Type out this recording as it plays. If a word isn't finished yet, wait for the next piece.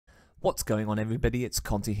What's going on, everybody? It's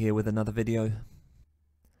Conti here with another video.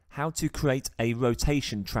 How to create a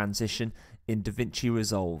rotation transition in DaVinci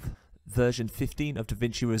Resolve. Version 15 of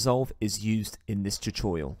DaVinci Resolve is used in this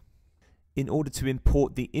tutorial. In order to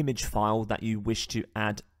import the image file that you wish to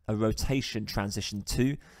add a rotation transition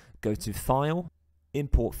to, go to File,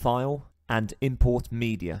 File, and Import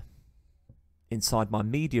Media. Inside my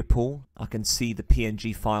media pool, I can see the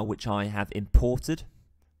PNG file which I have imported.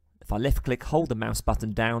 If I left click, hold the mouse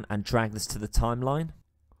button down and drag this to the timeline.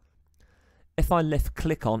 If I left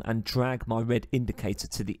click on and drag my red indicator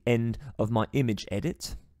to the end of my image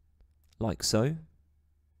edit, like so,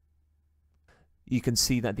 you can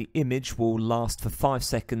see that the image will last for 5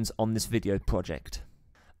 seconds on this video project.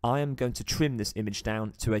 I am going to trim this image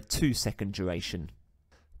down to a 2-second duration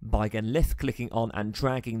by again left clicking on and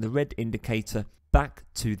dragging the red indicator back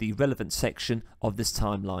to the relevant section of this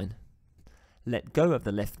timeline. Let go of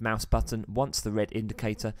the left mouse button once the red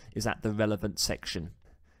indicator is at the relevant section,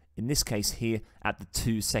 in this case here at the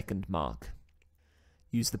 2-second mark.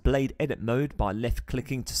 Use the blade edit mode by left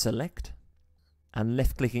clicking to select and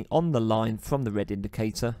left clicking on the line from the red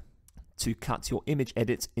indicator to cut your image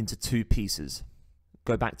edit into 2 pieces.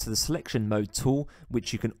 Go back to the selection mode tool,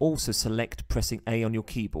 which you can also select pressing A on your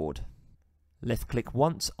keyboard. Left click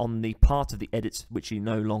once on the part of the edit which you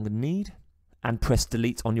no longer need, and press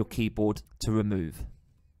delete on your keyboard to remove.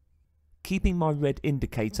 Keeping my red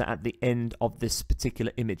indicator at the end of this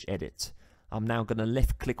particular image edit, I'm now going to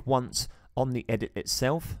left click once on the edit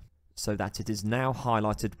itself so that it is now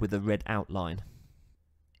highlighted with a red outline.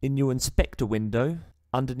 In your inspector window,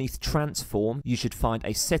 underneath transform, you should find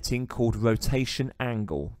a setting called rotation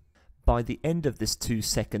angle. By the end of this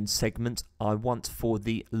 2-second segment, I want for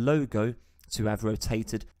the logo to have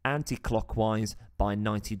rotated anti-clockwise by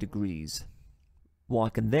 90 degrees. What I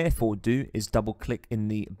can therefore do is double click in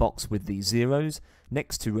the box with the zeros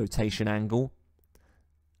next to rotation angle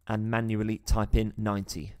and manually type in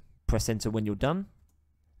 90. Press enter when you're done.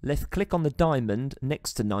 Left click on the diamond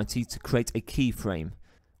next to 90 to create a keyframe,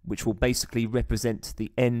 which will basically represent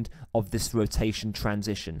the end of this rotation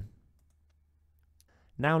transition.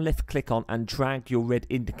 Now left click on and drag your red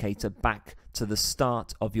indicator back to the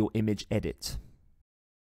start of your image edit.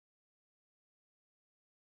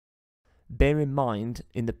 Bear in mind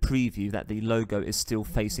in the preview that the logo is still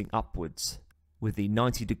facing upwards, with the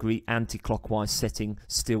 90-degree anti-clockwise setting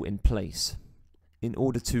still in place. In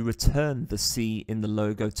order to return the C in the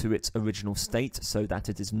logo to its original state so that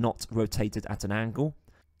it is not rotated at an angle,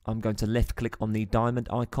 I'm going to left click on the diamond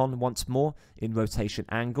icon once more in rotation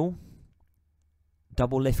angle,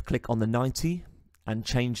 double left click on the 90 and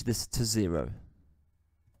change this to 0.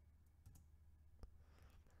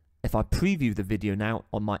 If I preview the video now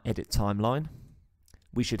on my edit timeline,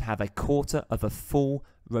 we should have a quarter of a full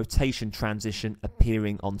rotation transition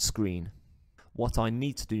appearing on screen. What I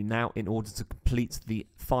need to do now in order to complete the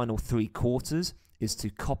final 3 quarters is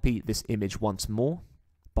to copy this image once more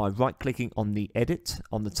by right clicking on the edit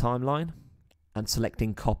on the timeline and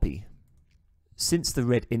selecting copy. Since the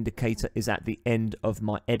red indicator is at the end of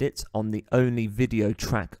my edit on the only video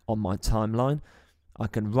track on my timeline, I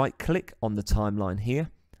can right click on the timeline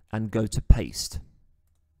here and go to paste.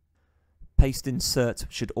 Paste insert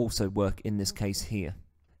should also work in this case here.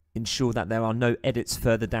 Ensure that there are no edits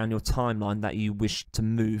further down your timeline that you wish to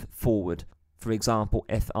move forward. For example,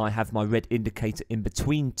 if I have my red indicator in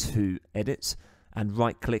between 2 edits and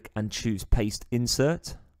right click and choose paste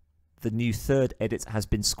insert, the new 3rd edit has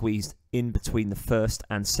been squeezed in between the 1st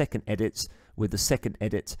and 2nd edits, with the 2nd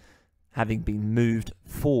edit having been moved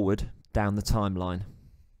forward down the timeline.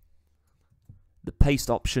 The paste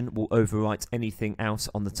option will overwrite anything else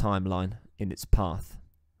on the timeline in its path,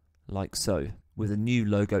 like so, with a new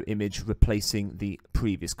logo image replacing the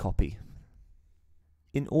previous copy.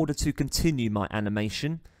 In order to continue my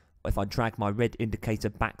animation, if I drag my red indicator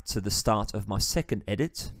back to the start of my 2nd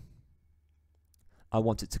edit, I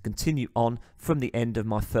want it to continue on from the end of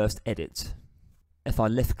my 1st edit. If I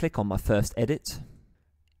left click on my 1st edit,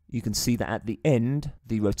 you can see that at the end,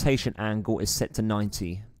 the rotation angle is set to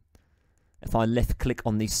 90. If I left click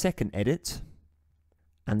on the 2nd edit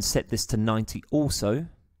and set this to 90 also,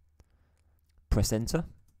 press enter,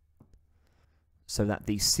 so that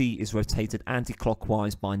the C is rotated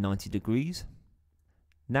anti-clockwise by 90 degrees.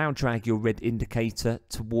 Now drag your red indicator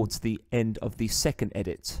towards the end of the 2nd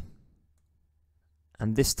edit.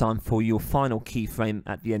 And this time for your final keyframe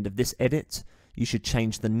at the end of this edit, you should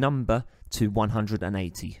change the number to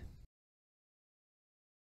 180.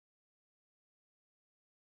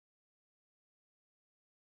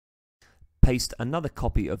 Paste another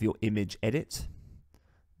copy of your image edit.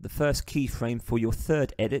 The first keyframe for your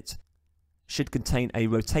 3rd edit should contain a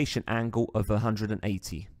rotation angle of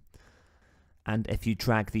 180. And if you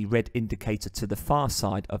drag the red indicator to the far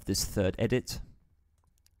side of this third edit,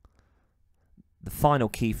 the final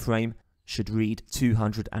keyframe should read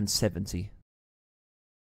 270.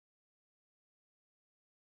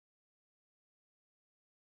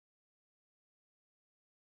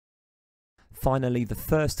 Finally, the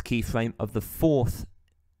first keyframe of the fourth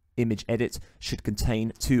image edit should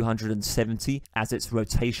contain 270 as its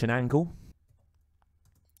rotation angle.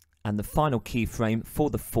 And the final keyframe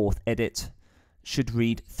for the fourth edit should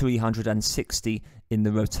read 360 in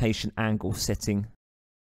the rotation angle setting.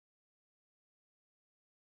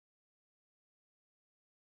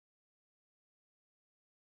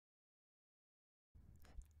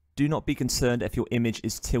 Do not be concerned if your image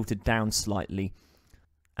is tilted down slightly,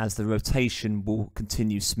 as the rotation will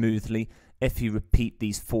continue smoothly if you repeat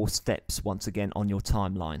these 4 steps once again on your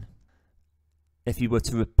timeline. If you were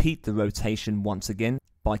to repeat the rotation once again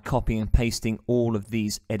by copying and pasting all of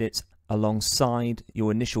these edits alongside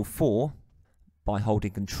your initial 4 by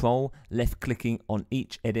holding Control, left clicking on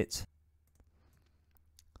each edit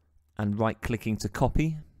and right clicking to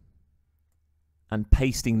copy and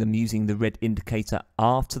pasting them using the red indicator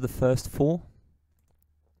after the first 4,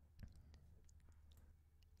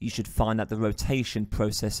 you should find that the rotation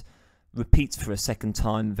process repeats for a second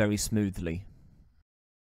time very smoothly.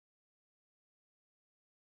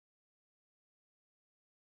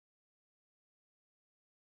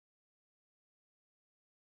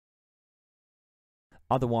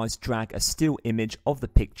 Otherwise, drag a still image of the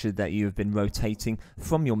picture that you have been rotating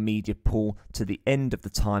from your media pool to the end of the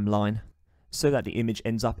timeline so that the image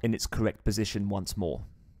ends up in its correct position once more.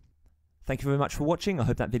 Thank you very much for watching. I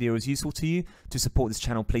hope that video was useful to you. To support this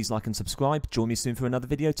channel, please like and subscribe. Join me soon for another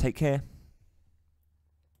video. Take care.